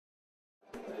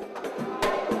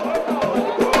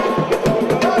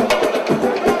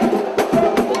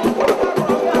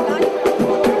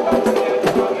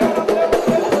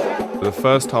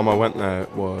first time I went there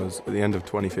was at the end of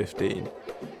 2015,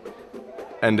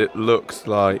 and it looks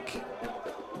like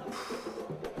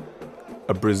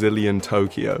a Brazilian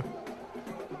Tokyo.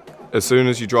 As soon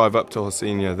as you drive up to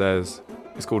Rocinha,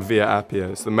 it's called Via Appia,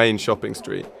 it's the main shopping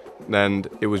street, and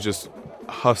it was just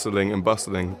hustling and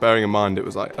bustling, bearing in mind it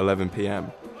was like 11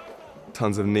 p.m.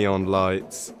 Tons of neon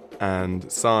lights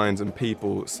and signs and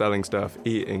people selling stuff,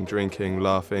 eating, drinking,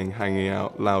 laughing, hanging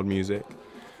out, loud music.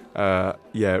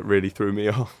 It really threw me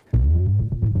off.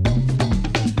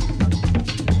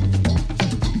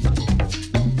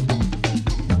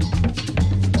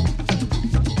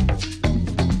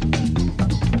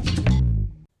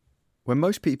 When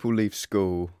most people leave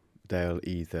school, they'll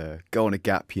either go on a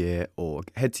gap year or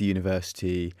head to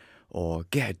university or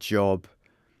get a job.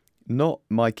 Not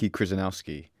Mikey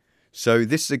Krzyzanowski. So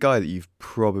this is a guy that you've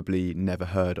probably never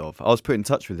heard of. I was put in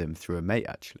touch with him through a mate,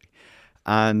 actually.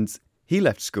 And he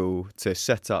left school to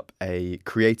set up a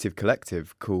creative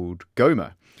collective called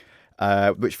Goma,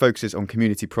 which focuses on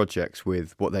community projects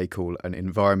with what they call an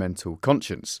environmental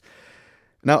conscience.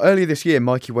 Now, earlier this year,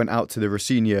 Mikey went out to the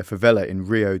Rocinha favela in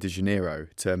Rio de Janeiro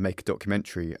to make a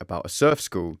documentary about a surf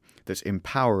school that's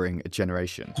empowering a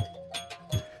generation.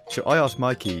 So I asked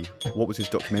Mikey, what was his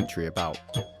documentary about?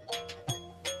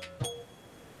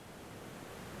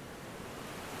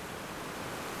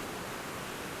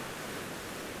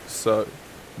 So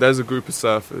there's a group of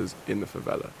surfers in the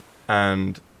favela,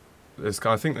 and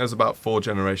I think there's about 4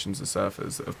 generations of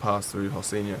surfers that have passed through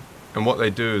Rocinha. And what they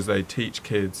do is they teach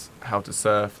kids how to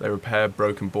surf, they repair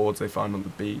broken boards they find on the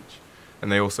beach,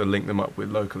 and they also link them up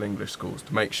with local English schools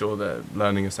to make sure they're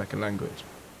learning a second language.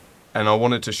 And I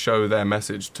wanted to show their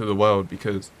message to the world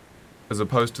because, as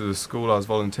opposed to the school I was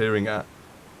volunteering at,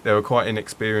 they were quite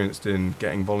inexperienced in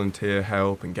getting volunteer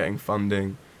help and getting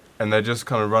funding, and they're just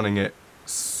kind of running it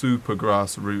super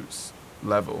grassroots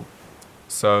level.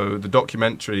 So the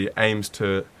documentary aims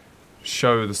to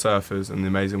show the surfers and the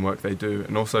amazing work they do,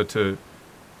 and also to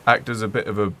act as a bit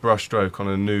of a brushstroke on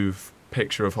a new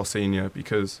picture of Rocinha,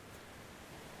 because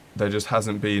there just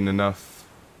hasn't been enough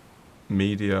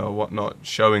media or whatnot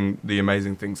showing the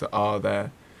amazing things that are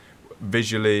there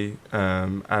visually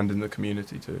and in the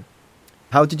community too.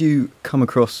 How did you come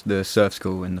across the surf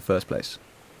school in the first place?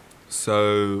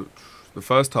 So the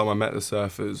first time I met the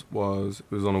surfers was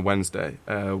on a Wednesday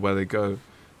where they go and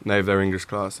they have their English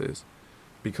classes,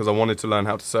 because I wanted to learn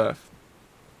how to surf.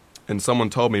 And someone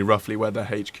told me roughly where their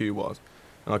HQ was,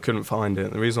 and I couldn't find it.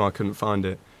 And the reason I couldn't find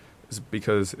it is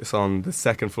because it's on the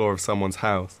second floor of someone's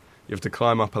house. You have to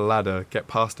climb up a ladder, get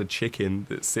past a chicken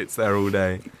that sits there all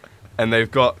day, and they've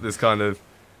got this kind of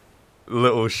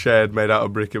little shed made out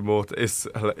of brick and mortar.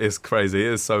 It's crazy.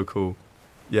 It is so cool.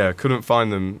 Yeah, couldn't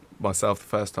find them myself the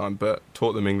first time, but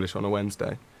taught them English on a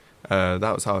Wednesday. That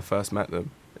was how I first met them.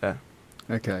 Yeah.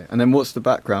 Okay, and then what's the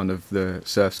background of the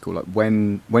surf school? Like,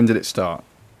 when did it start?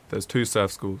 There's 2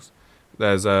 surf schools.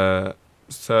 There's a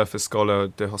Surf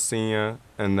Escola de Rocinha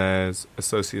and there's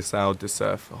Associação de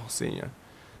Surf Rocinha.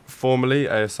 Formerly,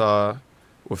 ASR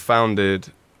were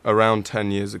founded around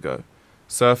 10 years ago.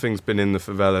 Surfing's been in the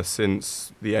favela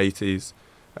since the 80s.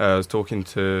 I was talking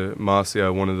to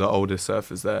Marcio, one of the oldest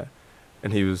surfers there,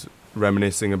 and he was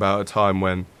reminiscing about a time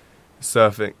when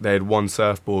surfing, they had one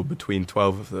surfboard between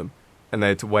 12 of them, and they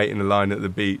had to wait in a line at the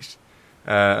beach.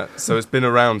 So it's been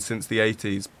around since the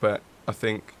 80s, but I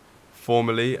think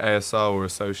formally ASR were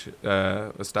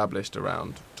established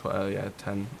around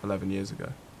 10, 11 years ago.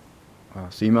 Wow,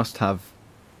 so you must have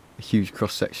a huge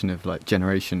cross-section of like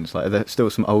generations. Like, are there still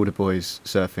some older boys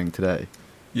surfing today?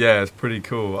 Yeah, it's pretty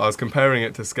cool. I was comparing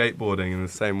it to skateboarding in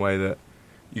the same way that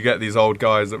you get these old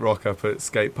guys that rock up at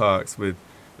skate parks with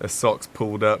their socks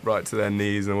pulled up right to their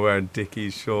knees and wearing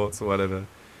Dickies shorts or whatever.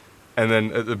 And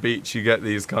then at the beach you get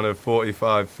these kind of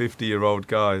 45, 50-year-old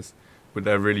guys with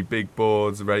their really big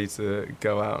boards ready to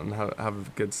go out and have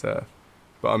a good surf.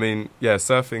 But I mean, yeah,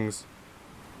 surfing's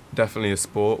definitely a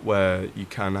sport where you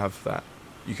can have that.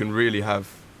 You can really have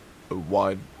a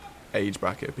wide age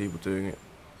bracket of people doing it.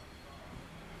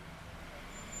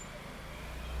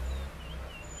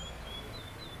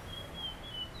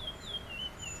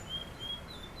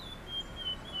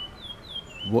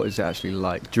 What is it actually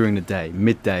like during the day,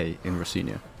 midday in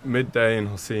Rocinha? Midday in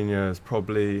Rocinha is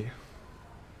probably,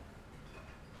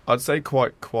 I'd say,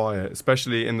 quite quiet,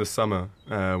 especially in the summer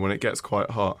when it gets quite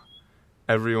hot.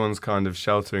 Everyone's kind of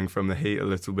sheltering from the heat a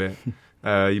little bit.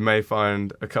 You may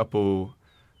find a couple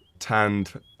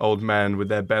tanned old men with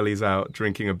their bellies out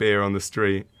drinking a beer on the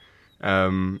street.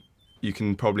 You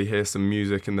can probably hear some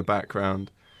music in the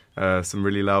background, some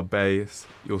really loud bass.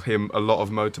 You'll hear a lot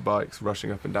of motorbikes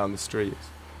rushing up and down the streets.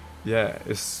 Yeah,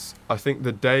 I think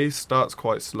the day starts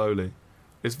quite slowly.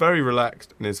 It's very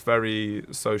relaxed and it's very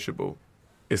sociable.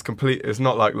 It's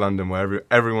not like London where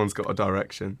everyone's got a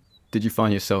direction. Did you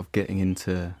find yourself getting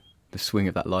into the swing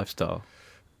of that lifestyle?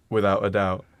 Without a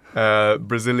doubt.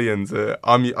 Brazilians,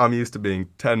 I'm used to being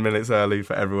 10 minutes early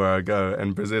for everywhere I go,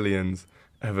 and Brazilians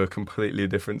have a completely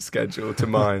different schedule to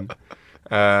mine.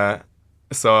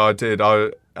 So I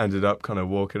ended up kind of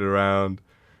walking around,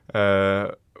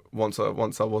 once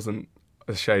I wasn't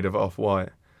a shade of off-white,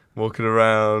 walking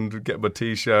around, get my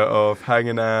t-shirt off,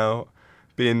 hanging out,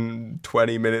 being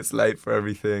 20 minutes late for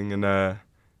everything, and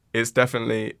it's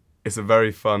a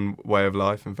very fun way of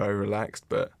life and very relaxed,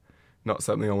 but not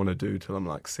something I want to do till I'm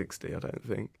like 60, I don't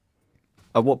think.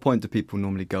 At what point do people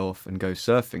normally go off and go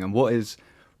surfing, and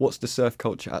what's the surf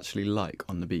culture actually like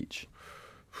on the beach?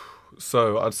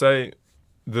 So I'd say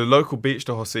the local beach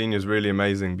to Rocinha is really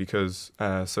amazing because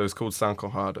so it's called São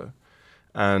Conrado,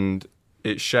 and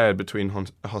it's shared between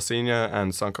Rocinha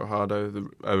and São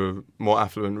Conrado, a more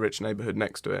affluent, rich neighbourhood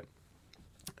next to it.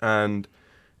 And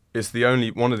it's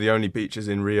one of the only beaches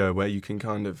in Rio where you can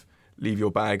kind of leave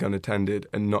your bag unattended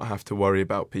and not have to worry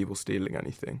about people stealing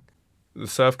anything. The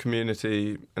surf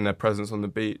community and their presence on the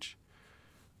beach,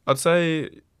 I'd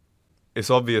say it's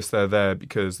obvious they're there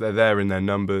because they're there in their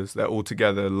numbers. They're all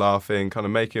together laughing, kind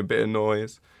of making a bit of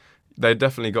noise. They've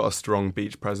definitely got a strong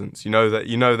beach presence. You know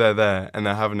they're there and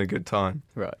they're having a good time.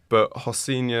 Right. But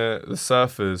Rocinha, the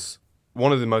surfers,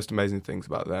 one of the most amazing things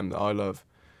about them that I love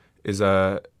is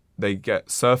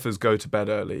surfers go to bed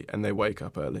early and they wake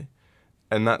up early.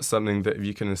 And that's something that if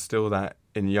you can instill that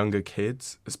in younger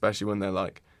kids, especially when they're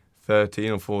like 13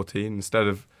 or 14, instead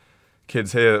of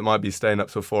kids here that might be staying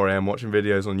up till 4 a.m. watching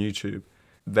videos on YouTube,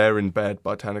 they're in bed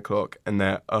by 10 o'clock and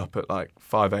they're up at like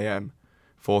 5 a.m.,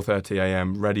 4:30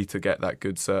 a.m., ready to get that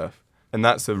good surf. And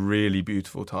that's a really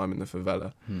beautiful time in the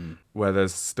favela, where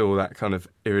there's still that kind of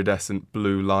iridescent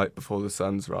blue light before the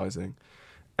sun's rising.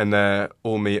 And they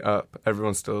all meet up.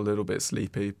 Everyone's still a little bit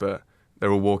sleepy, but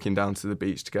they're all walking down to the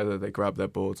beach together. They grab their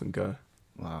boards and go.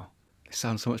 Wow. It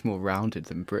sounds so much more rounded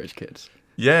than British kids.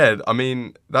 Yeah, I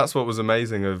mean, that's what was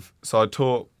amazing. So I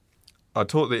taught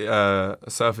the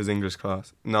surfers English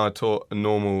class. Now I taught a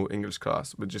normal English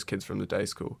class with just kids from the day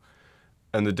school.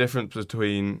 And the difference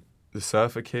between the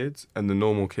surfer kids and the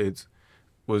normal kids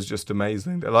was just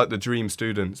amazing. They're like the dream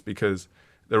students because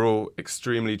they're all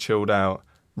extremely chilled out,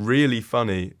 really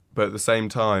funny, but at the same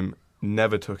time,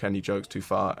 never took any jokes too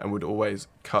far and would always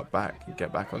cut back and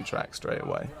get back on track straight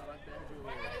away.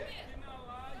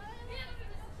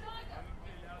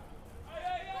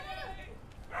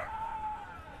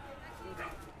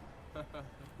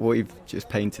 What you've just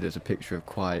painted is a picture of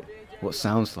what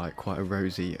sounds like quite a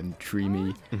rosy and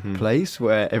dreamy place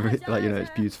where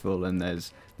it's beautiful and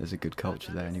there's a good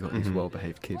culture there and you've got these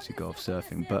well-behaved kids who go off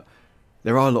surfing. But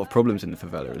there are a lot of problems in the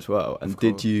favela as well. And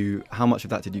how much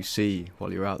of that did you see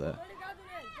while you were out there?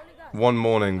 One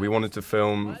morning we wanted to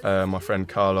film my friend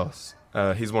Carlos.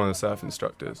 He's one of the surf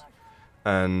instructors.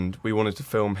 And we wanted to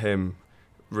film him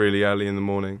really early in the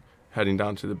morning, heading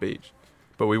down to the beach.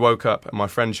 But we woke up and my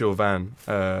friend Gilvan,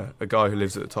 a guy who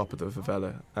lives at the top of the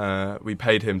favela, we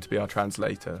paid him to be our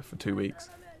translator for 2 weeks.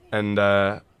 And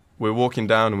we were walking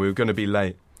down and we were going to be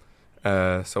late.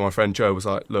 So my friend Joe was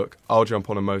like, look, I'll jump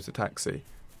on a motor taxi.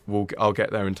 I'll get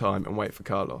there in time and wait for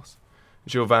Carlos.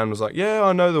 Gilvan was like, yeah,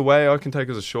 I know the way. I can take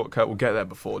us a shortcut. We'll get there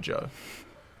before Joe.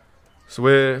 So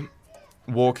we're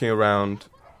walking around.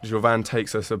 Gilvan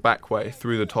takes us a back way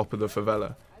through the top of the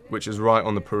favela, which is right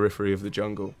on the periphery of the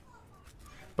jungle.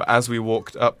 But as we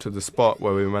walked up to the spot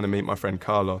where we were going to meet my friend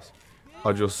Carlos,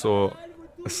 I just saw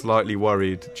a slightly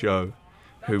worried Joe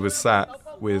who was sat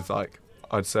with,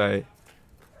 I'd say,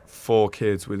 4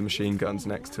 kids with machine guns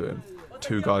next to him,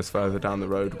 2 guys further down the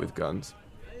road with guns.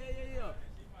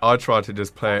 I tried to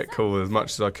just play it cool as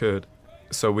much as I could.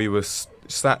 So we were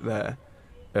sat there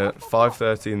at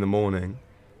 5:30 in the morning,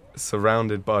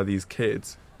 surrounded by these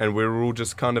kids, and we were all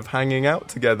just kind of hanging out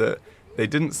together. They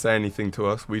didn't say anything to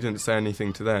us. We didn't say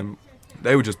anything to them.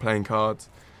 They were just playing cards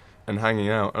and hanging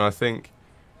out. And I think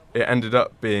it ended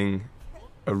up being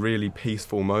a really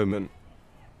peaceful moment.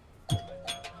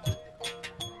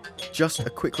 Just a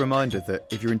quick reminder that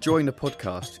if you're enjoying the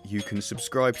podcast, you can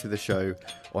subscribe to the show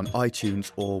on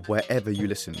iTunes or wherever you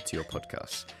listen to your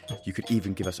podcasts. You could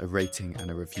even give us a rating and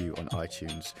a review on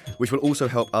iTunes, which will also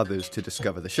help others to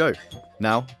discover the show.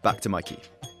 Now, back to Mikey.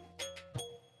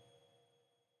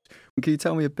 Can you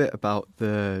tell me a bit about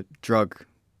the drug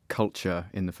culture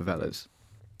in the favelas?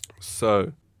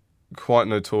 So, quite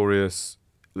notorious,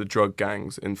 the drug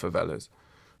gangs in favelas.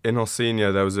 In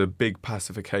Rocinha, there was a big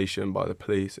pacification by the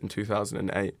police in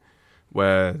 2008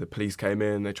 where the police came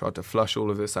in, they tried to flush all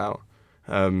of this out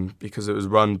because it was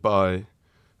run by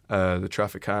the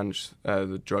traficantes,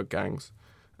 the drug gangs,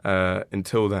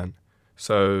 until then.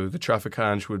 So the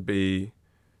traficantes would be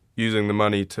using the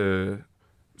money to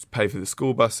pay for the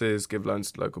school buses, give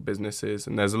loans to local businesses,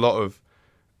 and there's a lot of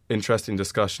interesting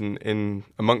discussion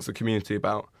amongst the community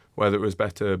about whether it was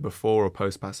better before or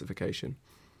post-pacification.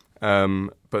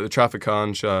 But the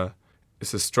traficantes,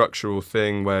 it's a structural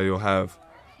thing where you'll have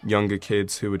younger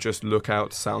kids who would just look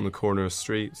out, sat on the corner of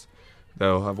streets.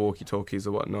 They'll have walkie-talkies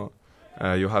or whatnot.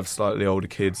 You'll have slightly older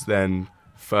kids then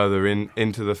further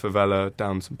into the favela,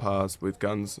 down some paths with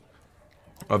guns.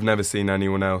 I've never seen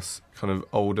anyone else kind of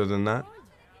older than that.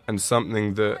 And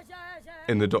something that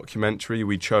in the documentary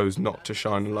we chose not to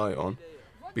shine a light on,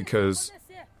 because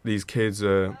these kids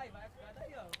they're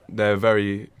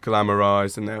very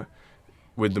glamorized, and they're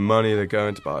with the money they're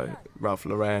going to buy Ralph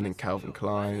Lauren and Calvin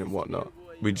Klein and whatnot.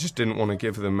 We just didn't want to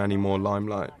give them any more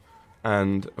limelight.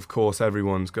 And of course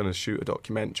everyone's going to shoot a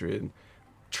documentary and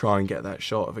try and get that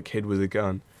shot of a kid with a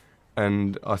gun.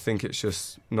 And I think it's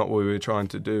just not what we were trying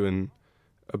to do, and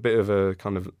a bit of a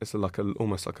kind of, it's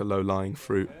almost like a low-lying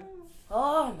fruit.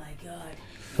 Oh my God.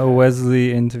 A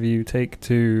Wesley interview, take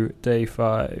 2, day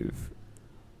 5.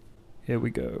 Here we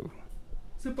go.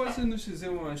 Você pode nos dizer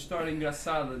uma história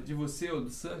engraçada de você ou do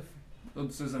surf? Ou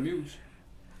dos seus amigos?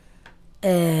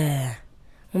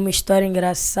 Uma história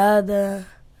engraçada.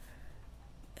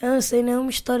 Eu não sei nenhuma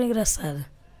história engraçada.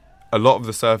 A lot of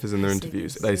the surfers in their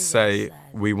interviews, they say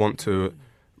we want to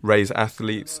raise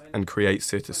athletes and create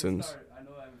citizens.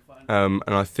 And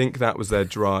I think that was their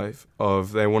drive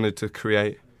they wanted to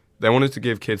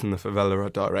give kids in the favela a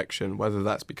direction, whether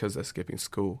that's because they're skipping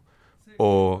school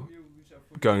or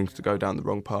going to go down the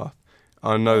wrong path.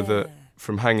 I know that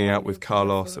from hanging out with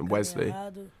Carlos and Wesley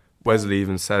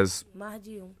even says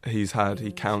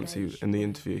he counts in the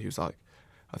interview, he was like,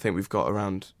 I think we've got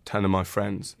around 10 of my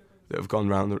friends that have gone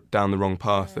down the wrong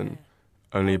path, and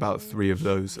only about 3 of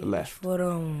those are left.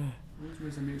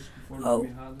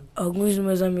 Alguns dos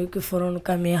meus amigos que foram no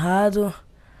caminho errado,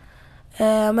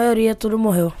 a maioria tudo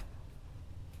morreu.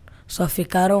 Só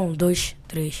ficaram 2,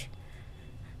 3.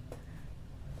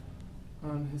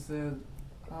 And he said,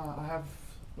 I have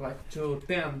like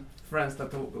 10 friends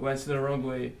that went the wrong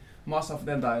way. Most of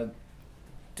them died.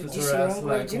 The rest,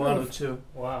 like 1 or 2.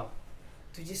 Wow.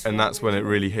 And that's when it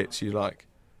really hits you, like,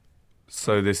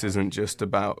 so this isn't just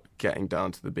about getting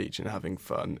down to the beach and having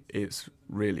fun. It's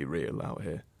really real out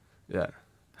here. Yeah.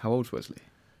 How old's Wesley?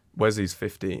 Wesley's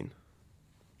 15.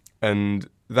 And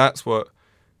that's what...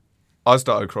 I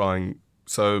started crying.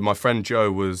 So my friend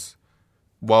Joe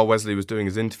while Wesley was doing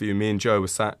his interview, me and Joe were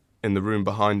sat in the room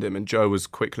behind him, and Joe was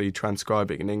quickly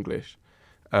transcribing in English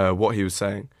what he was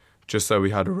saying, just so we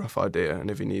had a rough idea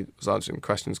and if he was answering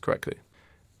questions correctly.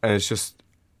 And it's just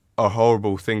a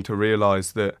horrible thing to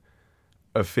realise that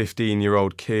a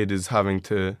 15-year-old kid is having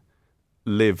to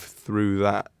live through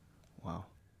that. Wow.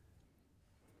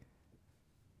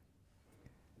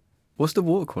 What's the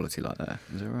water quality like there?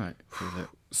 Is it right?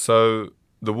 So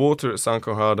the water at San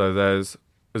Conrado, there's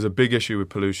a big issue with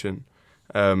pollution.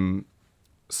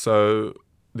 So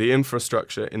the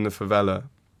infrastructure in the favela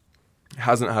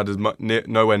hasn't had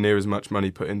nowhere near as much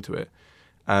money put into it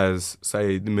as,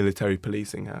 say, the military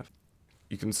policing have.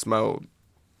 You can smell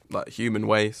like human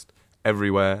waste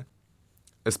everywhere,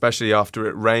 especially after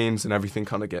it rains and everything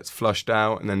kind of gets flushed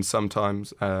out. And then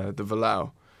sometimes the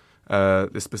Valao,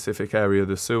 this specific area of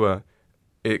the sewer,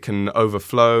 it can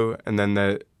overflow, and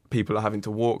then people are having to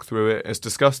walk through it. It's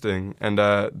disgusting. And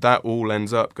that all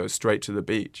goes straight to the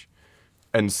beach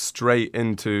and straight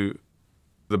into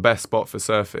the best spot for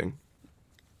surfing.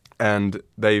 And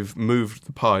they've moved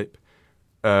the pipe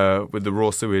with the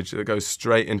raw sewage that goes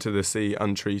straight into the sea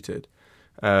untreated.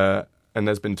 And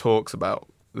there's been talks about,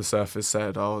 the surfers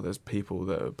said, there's people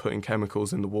that are putting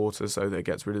chemicals in the water so that it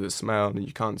gets rid of the smell, and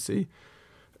you can't see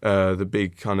the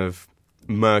big kind of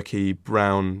murky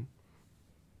brown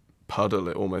puddle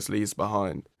it almost leaves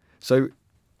behind. So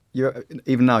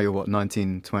even now you're what,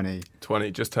 19, 20?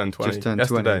 20, just turned 20. Just turned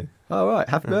yesterday. 20. Oh, right.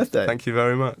 Happy birthday. Thank you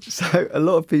very much. So a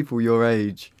lot of people your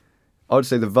age, I would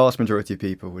say the vast majority of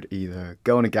people would either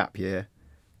go on a gap year,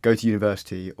 go to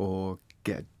university, or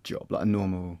get a job, like a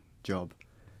normal job.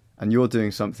 And you're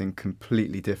doing something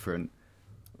completely different.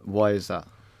 Why is that?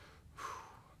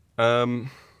 I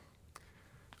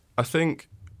think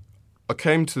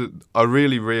I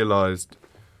really realised,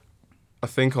 I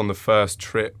think on the first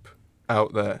trip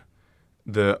out there,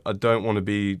 that I don't want to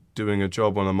be doing a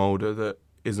job when I'm older that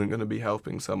isn't going to be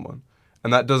helping someone.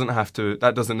 And that doesn't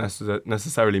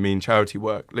necessarily mean charity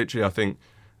work. Literally, I think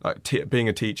like being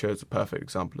a teacher is a perfect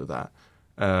example of that.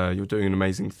 You're doing an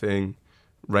amazing thing,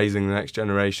 raising the next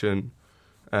generation.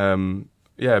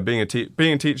 Being a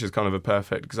teacher is kind of a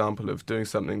perfect example of doing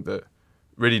something that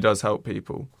really does help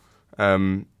people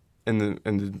in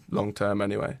the long term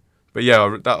anyway. But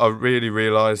yeah, I really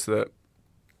realised that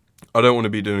I don't want to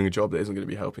be doing a job that isn't going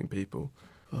to be helping people.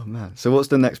 Oh man! So what's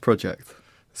the next project?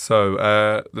 So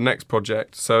the next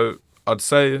project. So I'd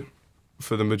say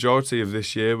for the majority of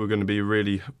this year, we're going to be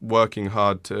really working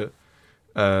hard to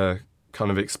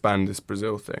kind of expand this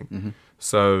Brazil thing. Mm-hmm.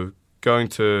 So going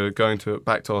to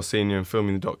back to Rocinha and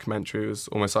filming the documentary was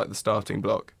almost like the starting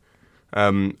block.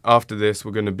 After this,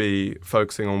 we're going to be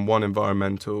focusing on one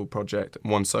environmental project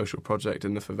and one social project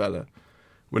in the favela.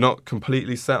 We're not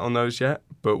completely set on those yet,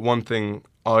 but one thing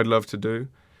I'd love to do,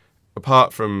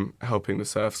 apart from helping the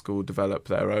surf school develop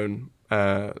their own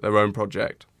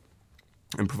project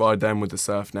and provide them with a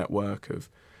surf network of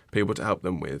people to help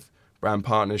them with brand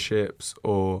partnerships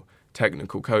or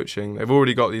technical coaching. They've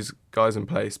already got these guys in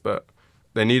place, but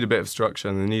they need a bit of structure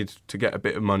and they need to get a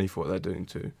bit of money for what they're doing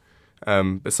too.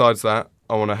 Besides that,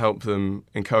 I want to help them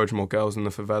encourage more girls in the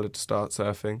favela to start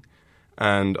surfing,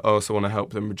 and I also want to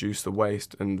help them reduce the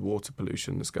waste and water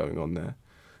pollution that's going on there.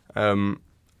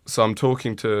 So I'm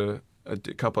talking to a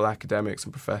couple academics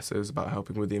and professors about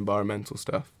helping with the environmental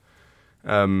stuff,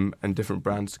 and different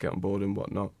brands to get on board and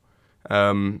whatnot.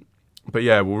 But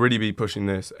yeah, we'll really be pushing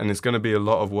this, and it's going to be a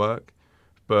lot of work,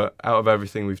 but out of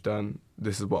everything we've done,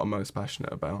 this is what I'm most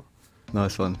passionate about.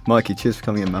 Nice one. Mikey, cheers for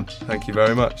coming in, man. Thank you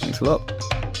very much. Thanks a lot.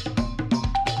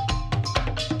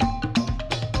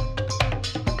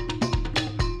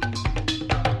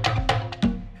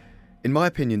 In my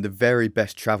opinion, the very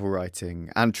best travel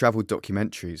writing and travel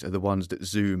documentaries are the ones that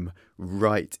zoom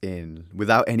right in,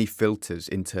 without any filters,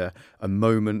 into a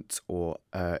moment or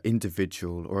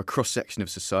individual or a cross-section of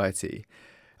society.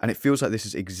 And it feels like this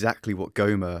is exactly what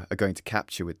Goma are going to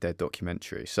capture with their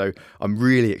documentary. So I'm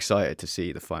really excited to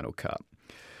see the final cut.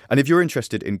 And if you're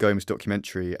interested in Goma's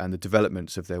documentary and the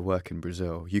developments of their work in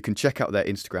Brazil, you can check out their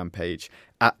Instagram page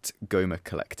at Goma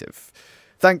Collective.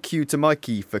 Thank you to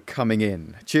Mikey for coming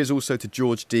in. Cheers also to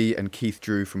George D and Keith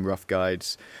Drew from Rough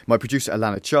Guides, my producer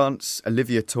Alana Chance,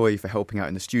 Olivia Toy for helping out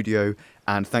in the studio,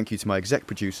 and thank you to my exec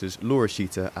producers Laura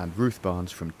Sheeter and Ruth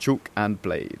Barnes from Chalk and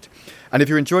Blade. And if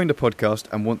you're enjoying the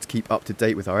podcast and want to keep up to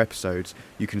date with our episodes,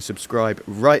 you can subscribe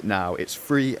right now. It's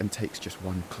free and takes just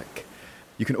one click.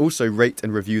 You can also rate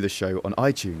and review the show on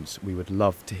iTunes. We would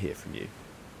love to hear from you.